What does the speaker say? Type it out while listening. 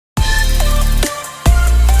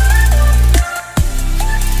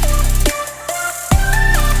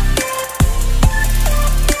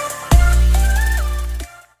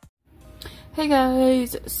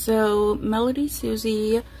guys, so Melody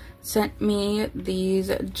Susie sent me these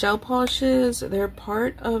gel polishes. They're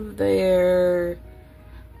part of their,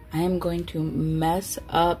 I am going to mess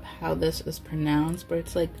up how this is pronounced, but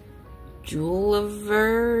it's like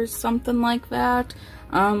Jeweliver, something like that,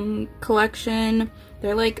 collection.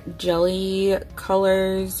 They're like jelly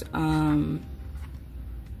colors. I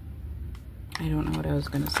don't know what I was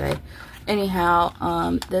gonna say.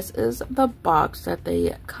 Anyhow, this is the box that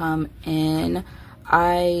they come in.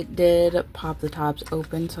 I did pop the tops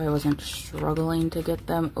open so I wasn't struggling to get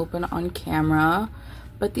them open on camera.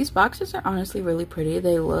 But these boxes are honestly really pretty.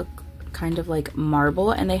 They look kind of like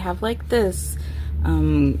marble and they have like this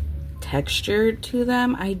texture to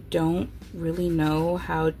them. I don't really know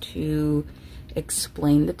how to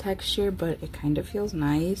explain the texture, but it kind of feels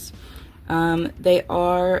nice. They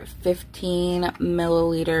are 15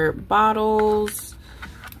 milliliter bottles.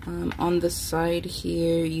 On the side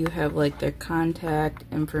here you have like their contact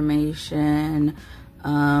information,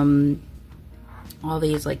 all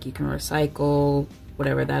these like you can recycle,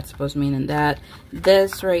 whatever that's supposed to mean in that.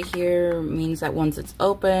 This right here means that once it's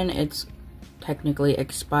open, it's technically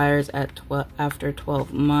expires at after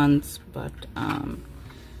 12 months, but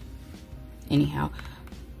anyhow.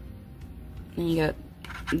 Then you got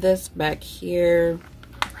this back here,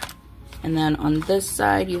 and then on this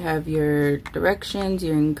side you have your directions,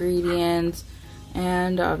 your ingredients,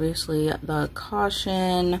 and obviously the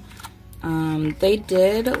caution. They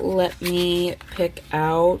did let me pick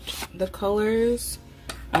out the colors.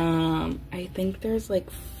 I think there's like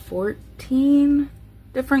 14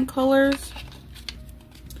 different colors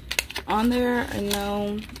on there. I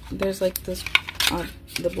know there's like this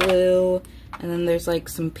the blue, and then there's like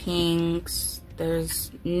some pinks.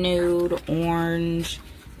 There's nude, orange.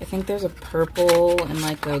 I think there's a purple and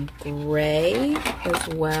like a gray as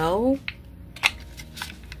well.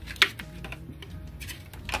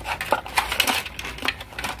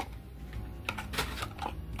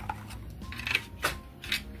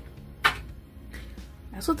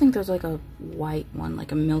 I also think there's like a white one,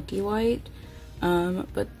 like a milky white.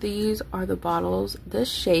 But these are the bottles. This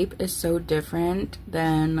shape is so different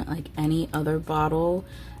than like any other bottle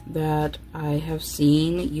that I have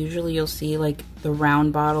seen. Usually you'll see like the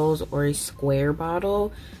round bottles or a square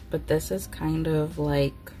bottle, but this is kind of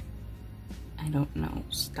like, I don't know,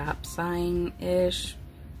 stop sign-ish,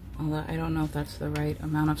 although I don't know if that's the right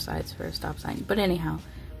amount of size for a stop sign. But anyhow,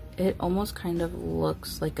 it almost kind of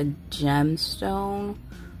looks like a gemstone,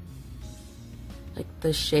 like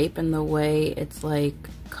the shape and the way it's like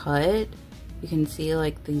cut. You can see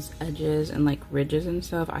like these edges and like ridges and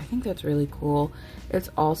stuff. I think that's really cool. It's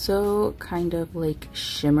also kind of like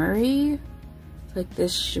shimmery. It's like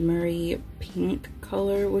this shimmery pink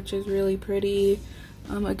color, which is really pretty.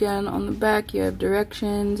 Again, on the back you have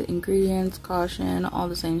directions, ingredients, caution, all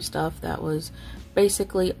the same stuff that was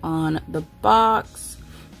basically on the box.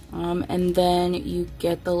 And then you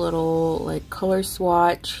get the little like color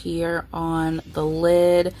swatch here on the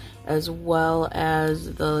lid, as well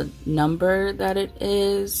as the number that it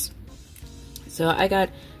is. So I got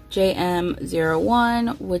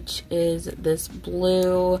JM01, which is this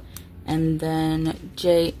blue, and then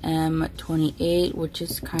JM28, which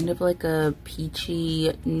is kind of like a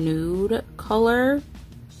peachy nude color.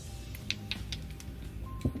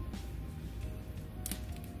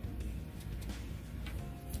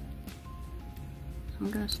 I'm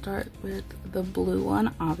gonna start with the blue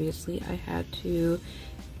one. Obviously I had to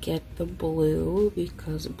get the blue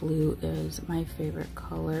because blue is my favorite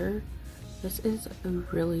color. This is a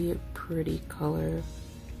really pretty color.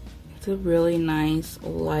 It's a really nice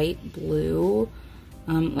light blue.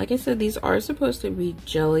 Like I said, these are supposed to be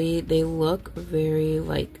jelly. They look very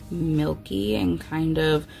like milky and kind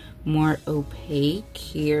of more opaque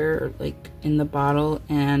here, like in the bottle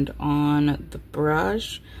and on the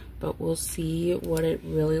brush. But we'll see what it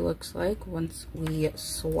really looks like once we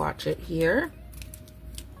swatch it here.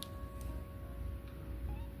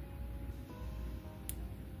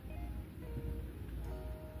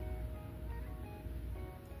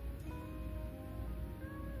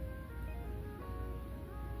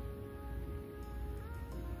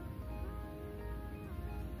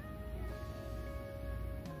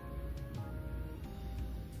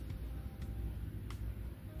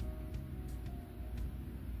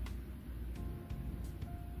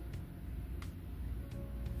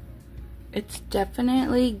 It's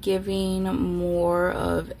definitely giving more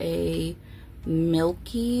of a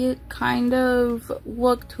milky kind of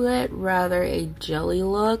look to it, rather a jelly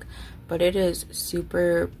look, but it is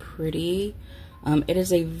super pretty. It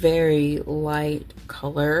is a very light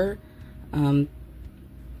color.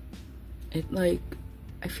 It like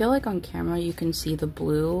I feel like on camera you can see the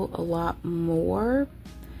blue a lot more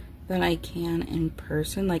than I can in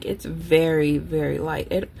person. Like, it's very, very light.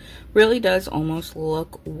 It really does almost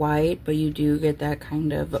look white, but you do get that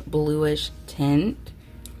kind of bluish tint.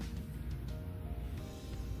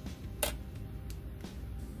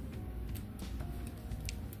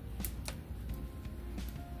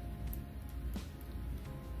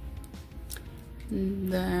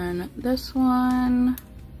 And then this one,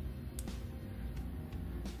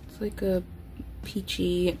 it's like a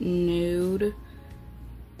peachy nude.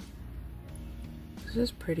 This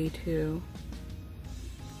is pretty too.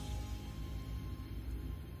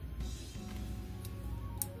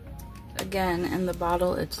 Again, in the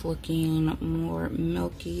bottle it's looking more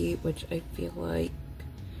milky, which I feel like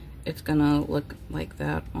it's gonna look like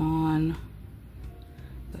that on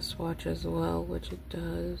the swatch as well, which it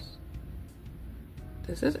does.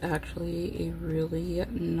 This is actually a really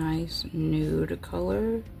nice nude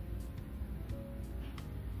color.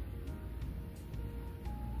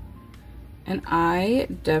 And I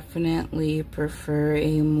definitely prefer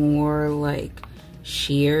a more like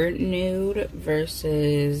sheer nude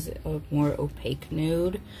versus a more opaque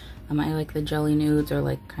nude. I like the jelly nudes, or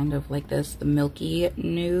like kind of like this, the milky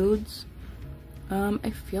nudes. I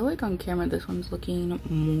feel like on camera this one's looking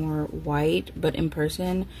more white, but in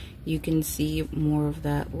person you can see more of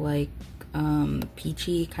that like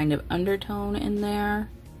peachy kind of undertone in there.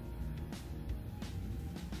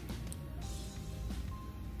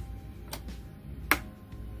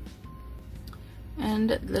 And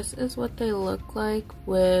this is what they look like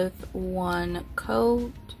with one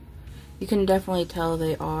coat. You can definitely tell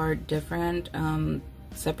they are different.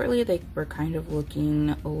 Separately they were kind of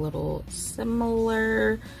looking a little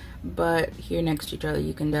similar, but here next to each other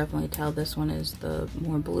you can definitely tell this one is the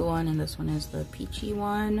more blue one and this one is the peachy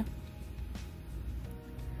one.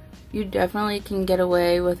 You definitely can get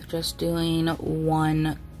away with just doing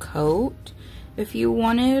one coat if you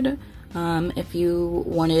wanted. If you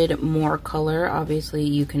wanted more color, obviously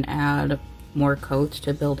you can add more coats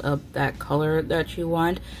to build up that color that you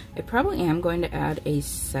want. I probably am going to add a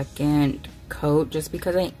second coat just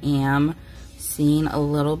because I am seeing a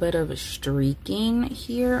little bit of streaking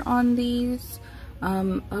here on these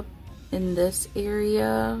up in this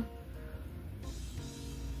area.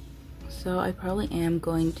 So I probably am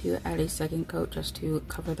going to add a second coat just to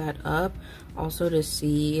cover that up. Also to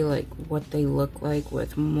see like what they look like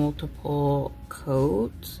with multiple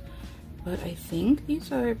coats. But I think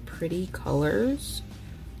these are pretty colors.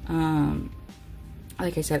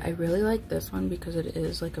 Like I said, I really like this one because it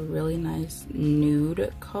is like a really nice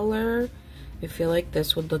nude color. I feel like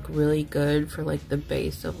this would look really good for like the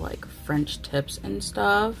base of like French tips and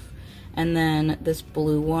stuff. And then this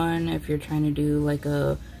blue one, if you're trying to do like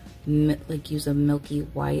a use a milky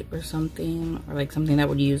white or something, or like something that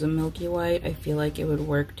would use a milky white, I feel like it would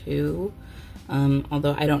work too.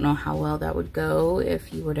 Although I don't know how well that would go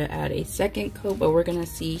if you were to add a second coat, but we're gonna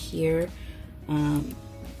see here.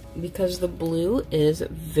 Because the blue is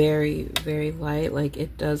very, very light, like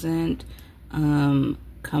it doesn't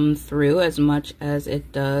come through as much as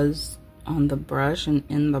it does on the brush and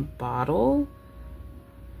in the bottle.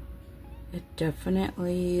 It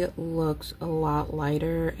definitely looks a lot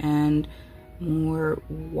lighter and more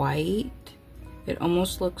white. It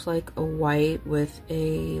almost looks like a white with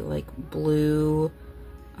a like blue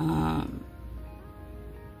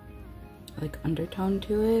like undertone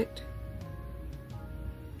to it.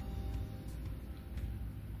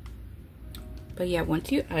 But yeah, once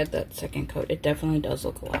you add that second coat, it definitely does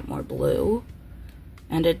look a lot more blue.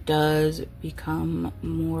 And it does become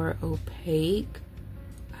more opaque.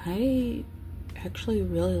 I actually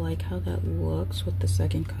really like how that looks with the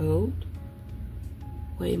second coat.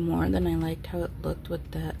 Way more than I liked how it looked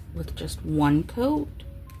with just one coat.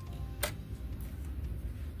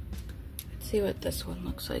 Let's see what this one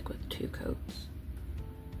looks like with two coats.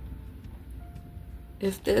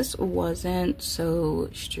 If this wasn't so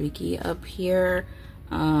streaky up here,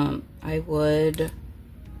 I would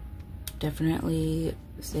definitely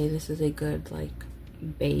say this is a good like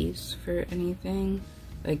base for anything,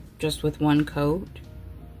 like just with one coat.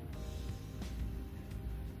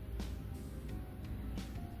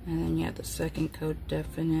 And then yeah, the second coat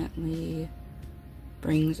definitely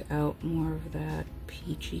brings out more of that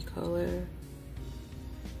peachy color.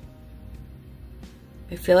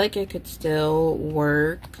 I feel like it could still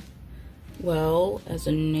work well as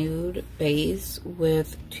a nude base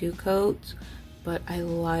with two coats, but I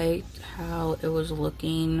liked how it was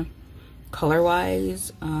looking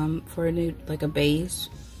color-wise for a nude, like a base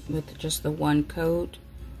with just the one coat.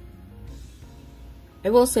 I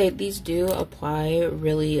will say these do apply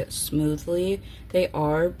really smoothly. They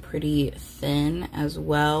are pretty thin as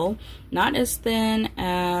well. Not as thin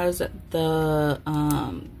as the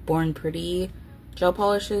Born Pretty gel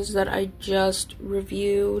polishes that I just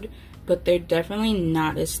reviewed, but they're definitely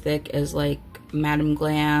not as thick as like Madam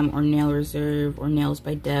Glam or Nail Reserve or Nails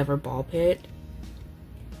by Dev or Ball Pit.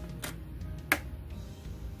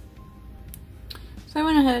 So I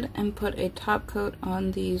went ahead and put a top coat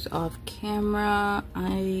on these off camera.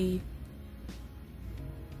 I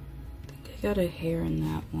think I got a hair in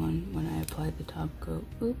that one when I applied the top coat.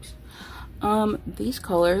 Oops. These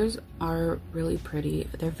colors are really pretty.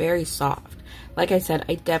 They're very soft. Like I said,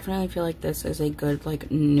 I definitely feel like this is a good like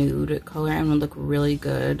nude color and would look really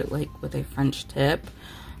good like with a French tip.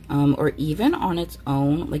 Or even on its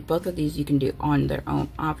own. Like both of these you can do on their own,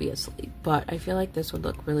 obviously. But I feel like this would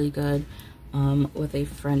look really good with a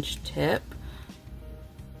French tip.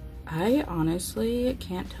 I honestly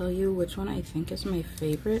can't tell you which one I think is my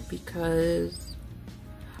favorite because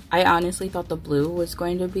I honestly thought the blue was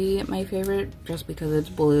going to be my favorite just because it's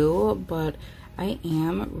blue, but I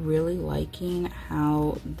am really liking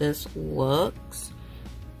how this looks.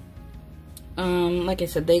 Like I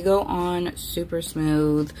said, they go on super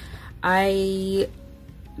smooth. I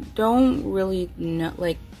don't really know,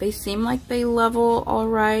 like they seem like they level all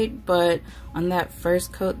right, but on that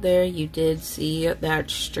first coat there you did see that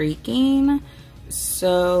streaking,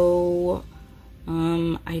 so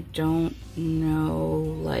I don't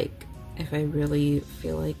know like if I really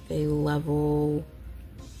feel like they level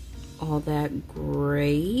all that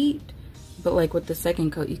great, but like with the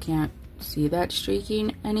second coat you can't see that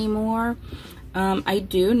streaking anymore. I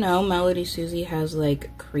do know Melody Susie has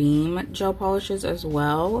like cream gel polishes as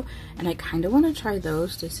well, and I kind of want to try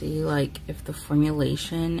those to see like if the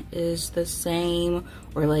formulation is the same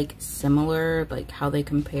or like similar, like how they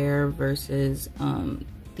compare versus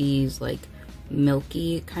these like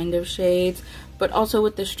milky kind of shades. But also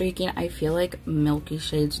with the streaking, I feel like milky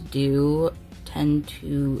shades do tend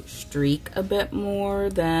to streak a bit more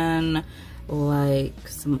than like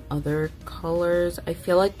some other colors. I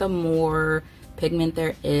feel like the more pigment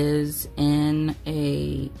there is in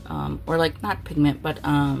a or like not pigment but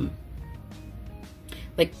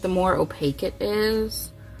like the more opaque it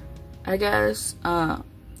is, I guess,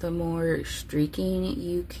 the more streaking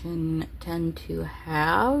you can tend to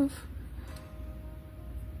have.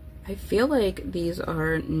 I feel like these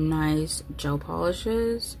are nice gel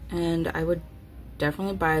polishes and I would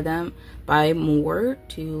definitely buy more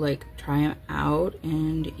to like try them out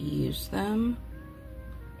and use them.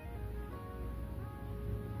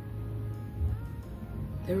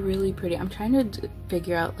 They're really pretty. I'm trying to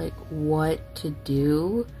figure out like what to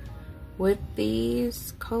do with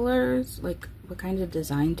these colors, like what kind of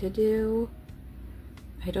design to do.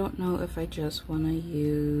 I don't know if I just want to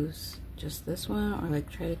use just this one or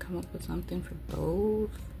like try to come up with something for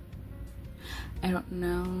both. I don't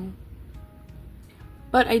know.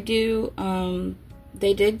 But I do,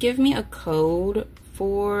 they did give me a code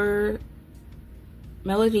for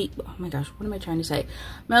Melody, oh my gosh, what am I trying to say?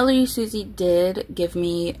 Melody Susie did give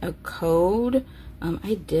me a code.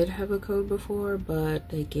 I did have a code before, but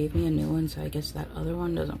they gave me a new one, so I guess that other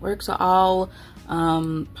one doesn't work. So I'll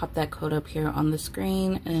pop that code up here on the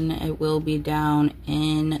screen, and it will be down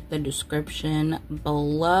in the description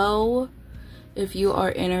below if you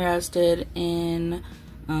are interested in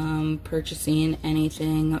purchasing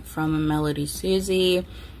anything from Melody Susie.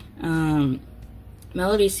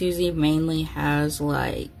 Melody Susie mainly has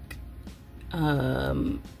like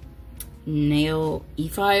nail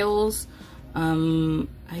e-files.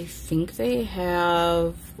 I think they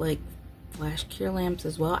have like flash cure lamps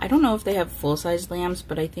as well. I don't know if they have full-size lamps,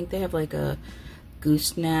 but I think they have like a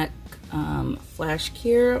gooseneck flash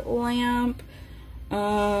cure lamp.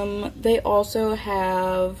 They also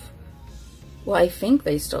have, well, I think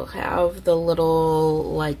they still have the little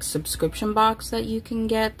like subscription box that you can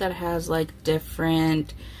get that has like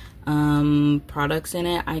different products in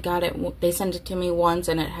it. I got it, they sent it to me once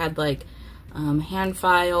and it had like hand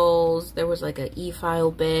files. There was like a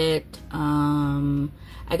e-file bit.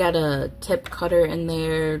 I got a tip cutter in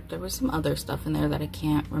there. There was some other stuff in there that I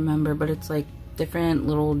can't remember, but it's like different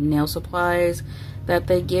little nail supplies that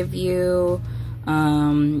they give you.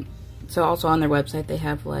 So also on their website they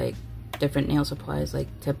have like different nail supplies like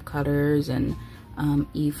tip cutters and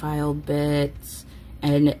e-file bits,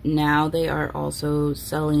 and now they are also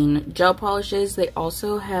selling gel polishes. They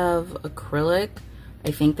also have acrylic.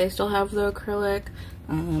 I think they still have the acrylic.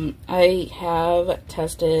 I have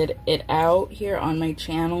tested it out here on my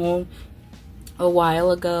channel a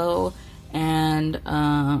while ago, and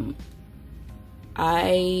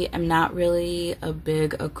I am not really a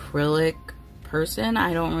big acrylic person.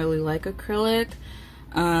 I don't really like acrylic,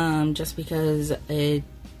 just because it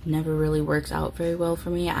never really works out very well for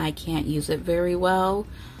me. I can't use it very well.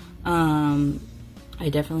 I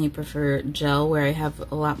definitely prefer gel, where I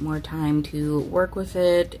have a lot more time to work with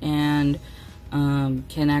it and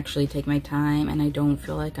can actually take my time, and I don't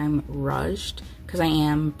feel like I'm rushed, because I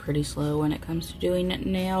am pretty slow when it comes to doing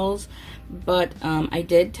nails. But I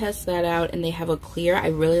did test that out, and they have a clear. I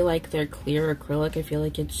really like their clear acrylic. I feel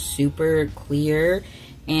like it's super clear,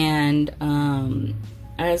 and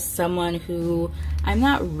as someone who, I'm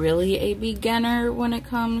not really a beginner when it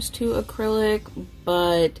comes to acrylic,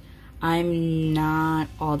 but I'm not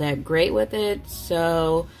all that great with it.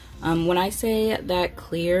 So when I say that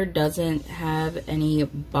clear doesn't have any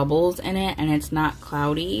bubbles in it and it's not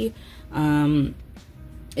cloudy,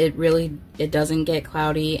 it doesn't get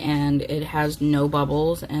cloudy, and it has no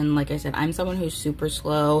bubbles. And like I said, I'm someone who's super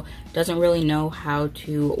slow, doesn't really know how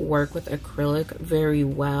to work with acrylic very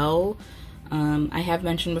well. I have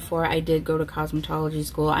mentioned before, I did go to cosmetology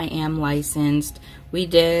school. I am licensed. We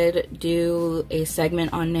did do a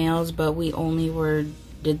segment on nails, but we only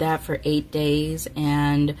did that for 8 days,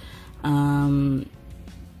 and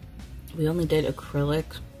we only did acrylic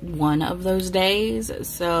one of those days,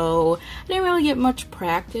 so I didn't really get much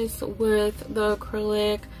practice with the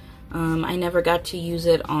acrylic. I never got to use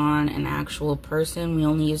it on an actual person. We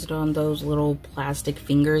only used it on those little plastic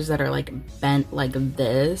fingers that are like bent like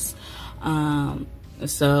this.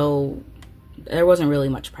 So there wasn't really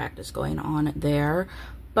much practice going on there.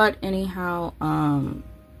 But anyhow,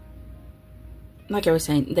 like I was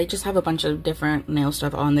saying, they just have a bunch of different nail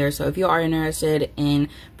stuff on there. So if you are interested in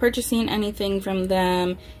purchasing anything from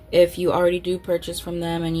them, if you already do purchase from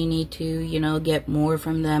them and you need to, you know, get more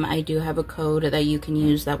from them, I do have a code that you can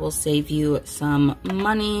use that will save you some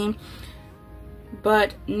money.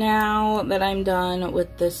 But now that I'm done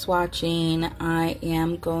with the swatching, I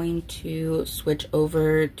am going to switch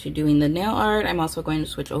over to doing the nail art. I'm also going to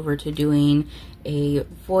switch over to doing a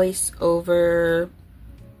voiceover.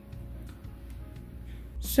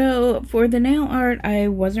 So for the nail art, I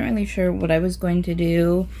wasn't really sure what I was going to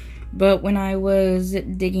do, but when I was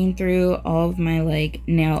digging through all of my like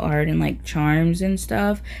nail art and like charms and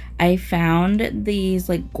stuff, I found these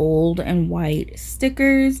like gold and white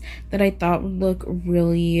stickers that I thought would look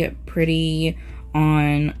really pretty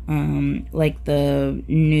on like the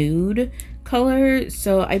nude color.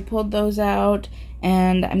 So I pulled those out,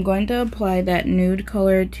 and I'm going to apply that nude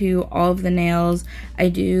color to all of the nails. I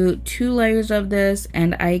do 2 layers of this,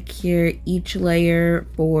 and I cure each layer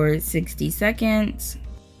for 60 seconds.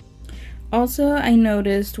 Also, I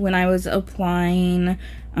noticed when I was applying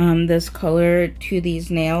this color to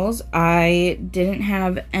these nails, I didn't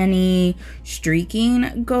have any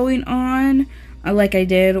streaking going on like I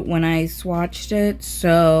did when I swatched it.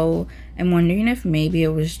 So I'm wondering if maybe it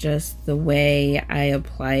was just the way I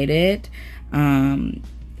applied it.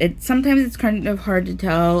 Sometimes it's kind of hard to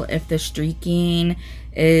tell if the streaking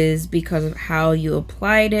is because of how you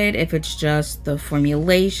applied it, if it's just the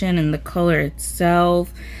formulation and the color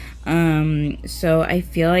itself. So I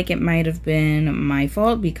feel like it might have been my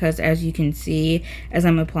fault, because as you can see, as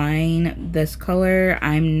I'm applying this color,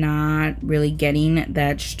 I'm not really getting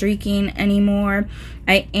that streaking anymore.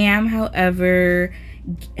 I am, however,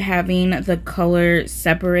 having the color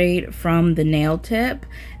separate from the nail tip,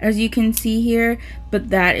 as you can see here, but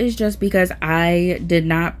that is just because I did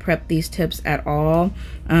not prep these tips at all.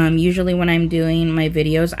 Usually when I'm doing my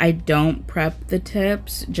videos, I don't prep the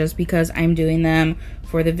tips, just because I'm doing them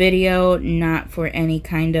for the video, not for any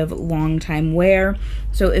kind of long time wear.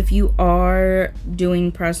 So if you are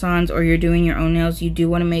doing press-ons or you're doing your own nails, you do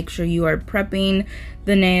want to make sure you are prepping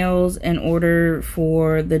the nails in order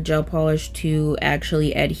for the gel polish to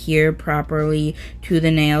actually adhere properly to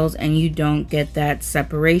the nails, and you don't get that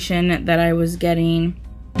separation that I was getting.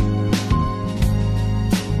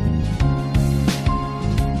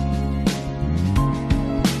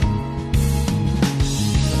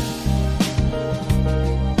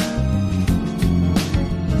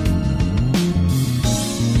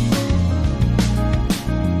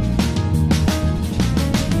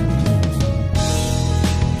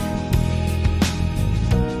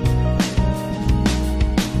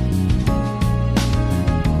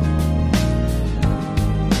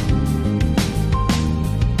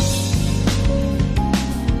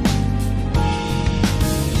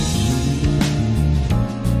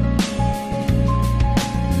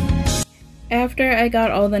 After I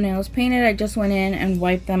got all the nails painted, I just went in and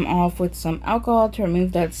wiped them off with some alcohol to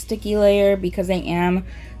remove that sticky layer, because I am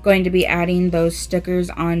going to be adding those stickers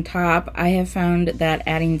on top. I have found that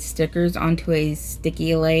adding stickers onto a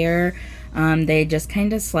sticky layer, they just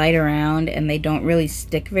kind of slide around and they don't really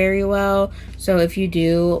stick very well. So if you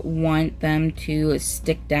do want them to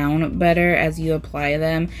stick down better as you apply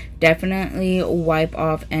them, definitely wipe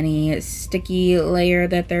off any sticky layer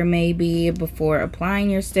that there may be before applying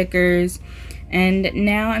your stickers. And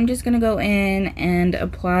now I'm just going to go in and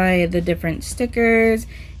apply the different stickers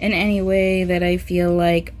in any way that I feel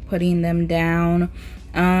like putting them down.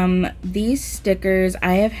 These stickers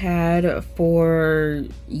I have had for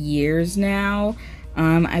years now.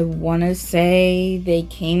 I want to say they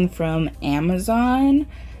came from Amazon.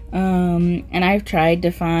 And I've tried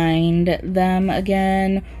to find them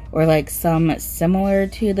again, or like some similar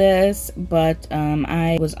to this, but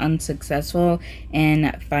I was unsuccessful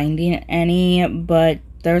in finding any. But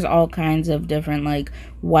there's all kinds of different like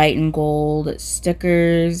white and gold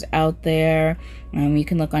stickers out there. You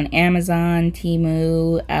can look on Amazon,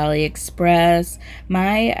 Temu, AliExpress.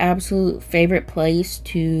 My absolute favorite place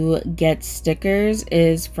to get stickers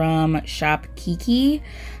is from Shop Kiki.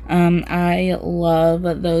 I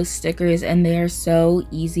love those stickers and they are so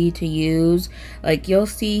easy to use. Like you'll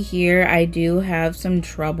see here, I do have some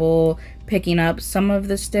trouble picking up some of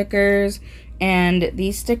the stickers, and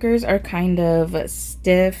these stickers are kind of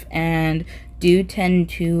stiff and do tend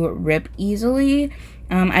to rip easily.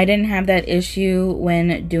 I didn't have that issue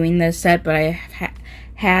when doing this set, but I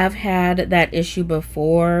have had that issue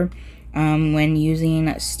before when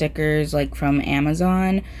using stickers like from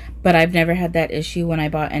Amazon, but I've never had that issue when I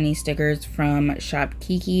bought any stickers from Shop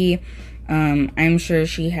Kiki. I'm sure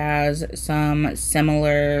she has some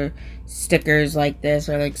similar stickers like this,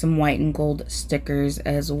 or like some white and gold stickers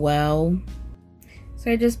as well. So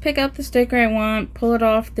I just pick out the sticker I want, pull it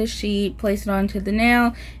off the sheet, place it onto the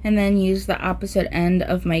nail, and then use the opposite end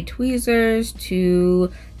of my tweezers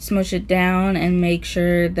to smush it down and make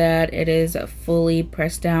sure that it is fully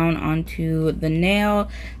pressed down onto the nail.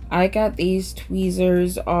 I got these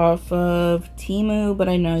tweezers off of Temu, but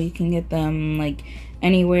I know you can get them like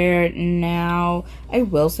anywhere now. I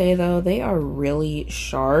will say though, they are really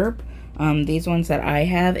sharp. These ones that I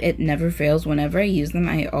have, it never fails. Whenever I use them,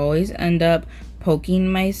 I always end up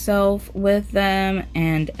poking myself with them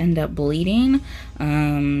and end up bleeding.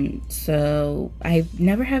 So I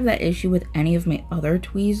never have that issue with any of my other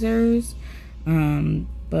tweezers.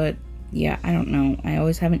 But yeah, I don't know. I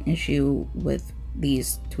always have an issue with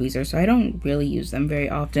these tweezers, so I don't really use them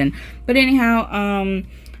very often. But anyhow,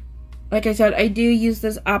 like I said, I do use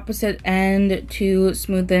this opposite end to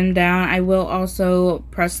smooth them down. I will also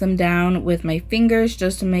press them down with my fingers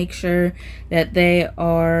just to make sure that they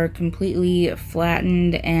are completely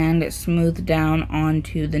flattened and smoothed down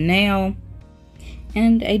onto the nail.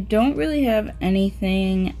 And I don't really have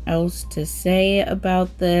anything else to say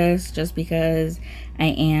about this, just because I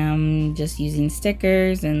am just using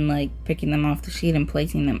stickers and like picking them off the sheet and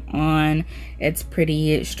placing them on. It's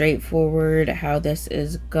pretty straightforward how this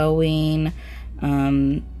is going.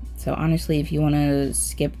 So honestly, if you want to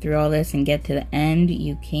skip through all this and get to the end,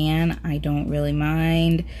 you can. I don't really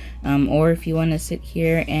mind. Or if you want to sit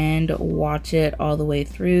here and watch it all the way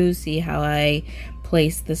through, see how I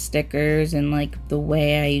place the stickers and like the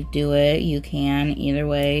way I do it, you can. Either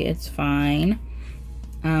way, it's fine.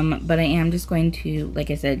 But I am just going to,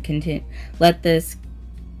 like I said, continue, let this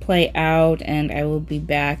play out, and I will be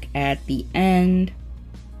back at the end.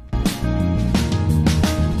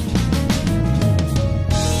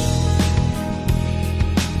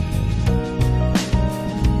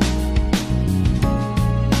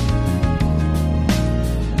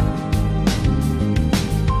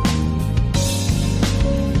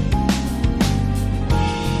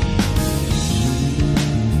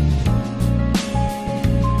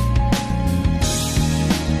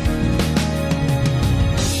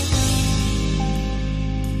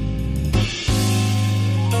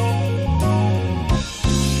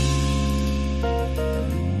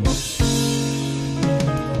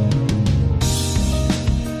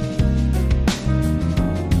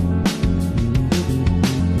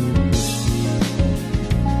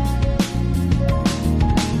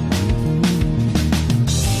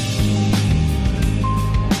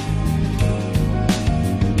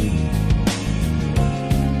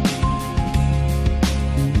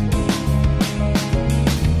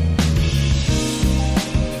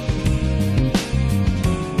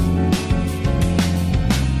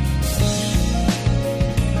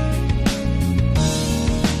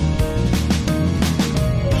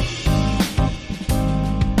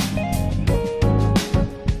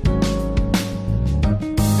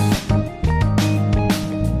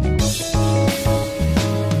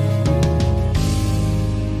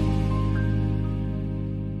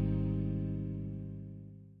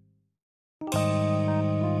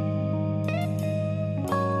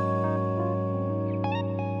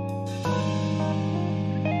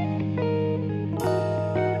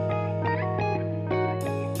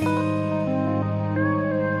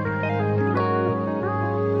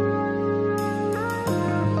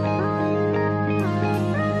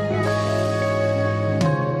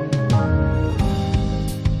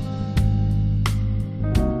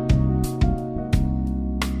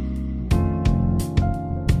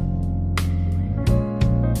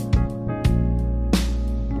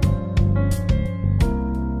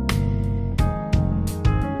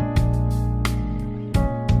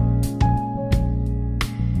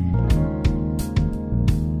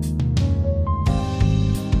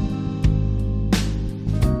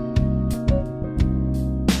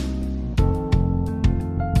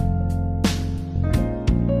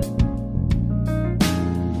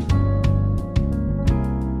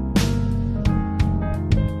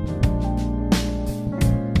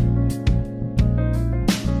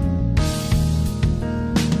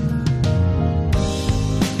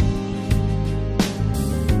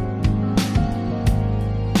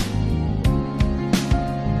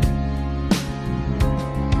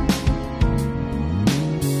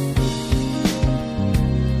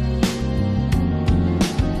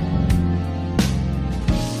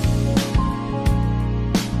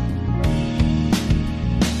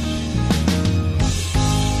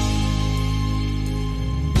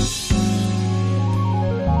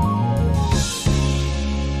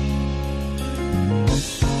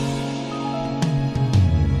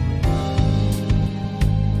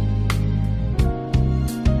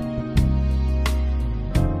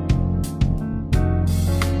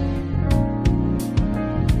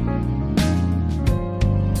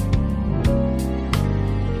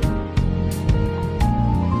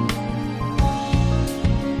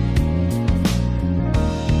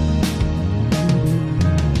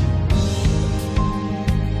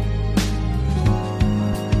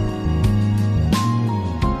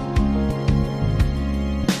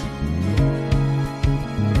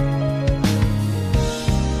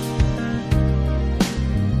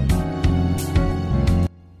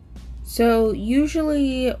 So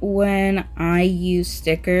usually when I use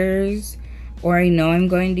stickers, or I know I'm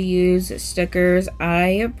going to use stickers,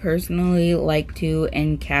 I personally like to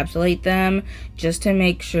encapsulate them just to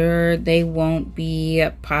make sure they won't be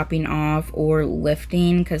popping off or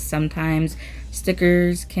lifting, because sometimes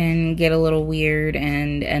stickers can get a little weird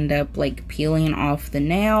and end up like peeling off the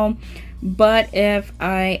nail. But if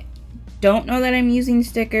I don't know that I'm using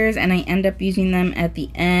stickers and I end up using them at the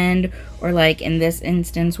end, or like in this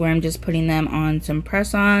instance where I'm just putting them on some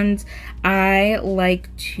press-ons, I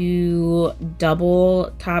like to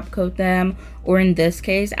double top coat them, or in this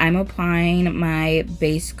case I'm applying my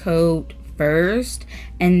base coat first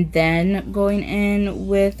and then going in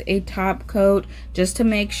with a top coat just to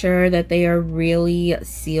make sure that they are really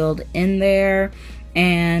sealed in there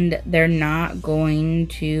and they're not going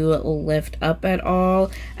to lift up at all.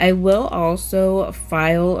 I will also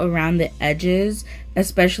file around the edges,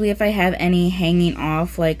 especially if I have any hanging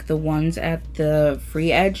off, like the ones at the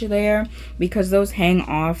free edge there, because those hang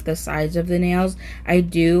off the sides of the nails. I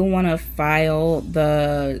do want to file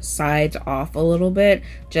the sides off a little bit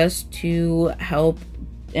just to help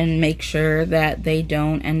and make sure that they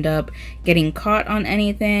don't end up getting caught on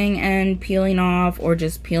anything and peeling off, or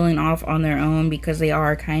just peeling off on their own because they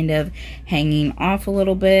are kind of hanging off a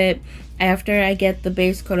little bit. After I get the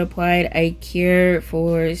base coat applied, I cure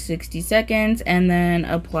for 60 seconds and then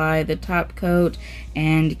apply the top coat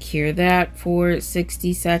and cure that for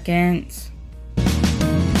 60 seconds.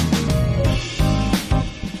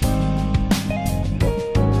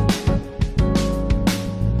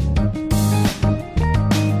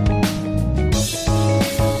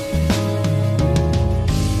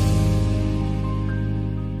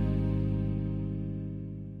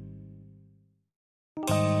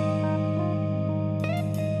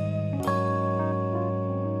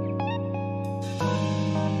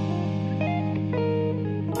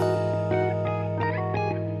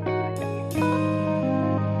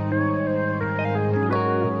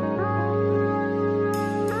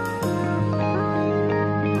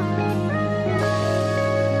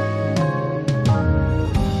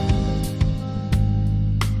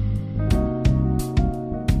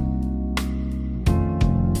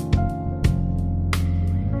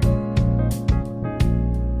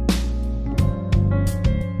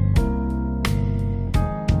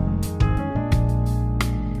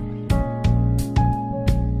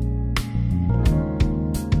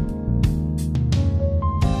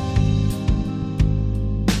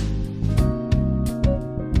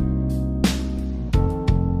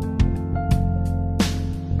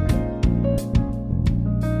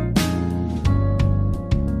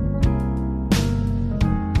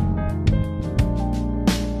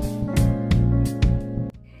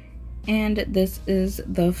 And this is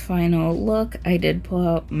the final look. I did pull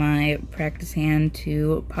out my practice hand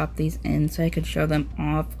to pop these in so I could show them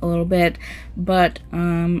off a little bit, but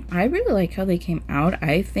I really like how they came out.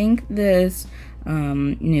 I think this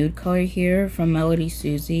nude color here from Melody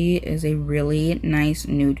Susie is a really nice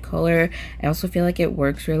nude color. I also feel like it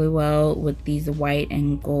works really well with these white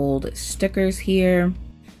and gold stickers here.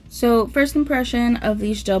 So first impression of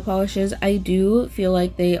these gel polishes, I do feel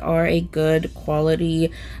like they are a good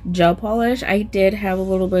quality gel polish. I did have a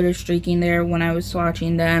little bit of streaking there when I was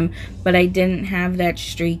swatching them, but I didn't have that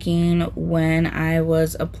streaking when I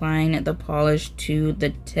was applying the polish to the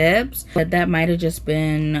tips. But that might have just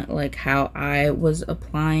been like how I was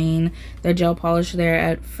applying the gel polish there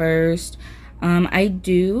at first. I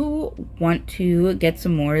do want to get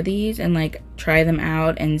some more of these and like try them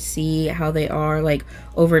out and see how they are like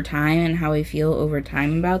over time and how I feel over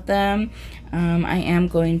time about them. I am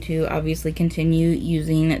going to obviously continue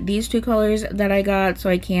using these two colors that I got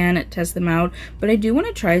so I can test them out, but I do want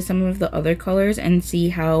to try some of the other colors and see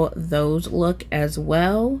how those look as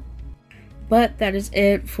well. But that is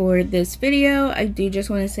it for this video. I do just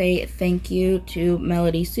want to say thank you to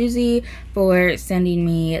Melody Susie for sending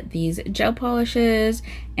me these gel polishes,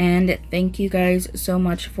 and thank you guys so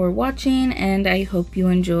much for watching, and I hope you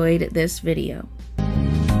enjoyed this video.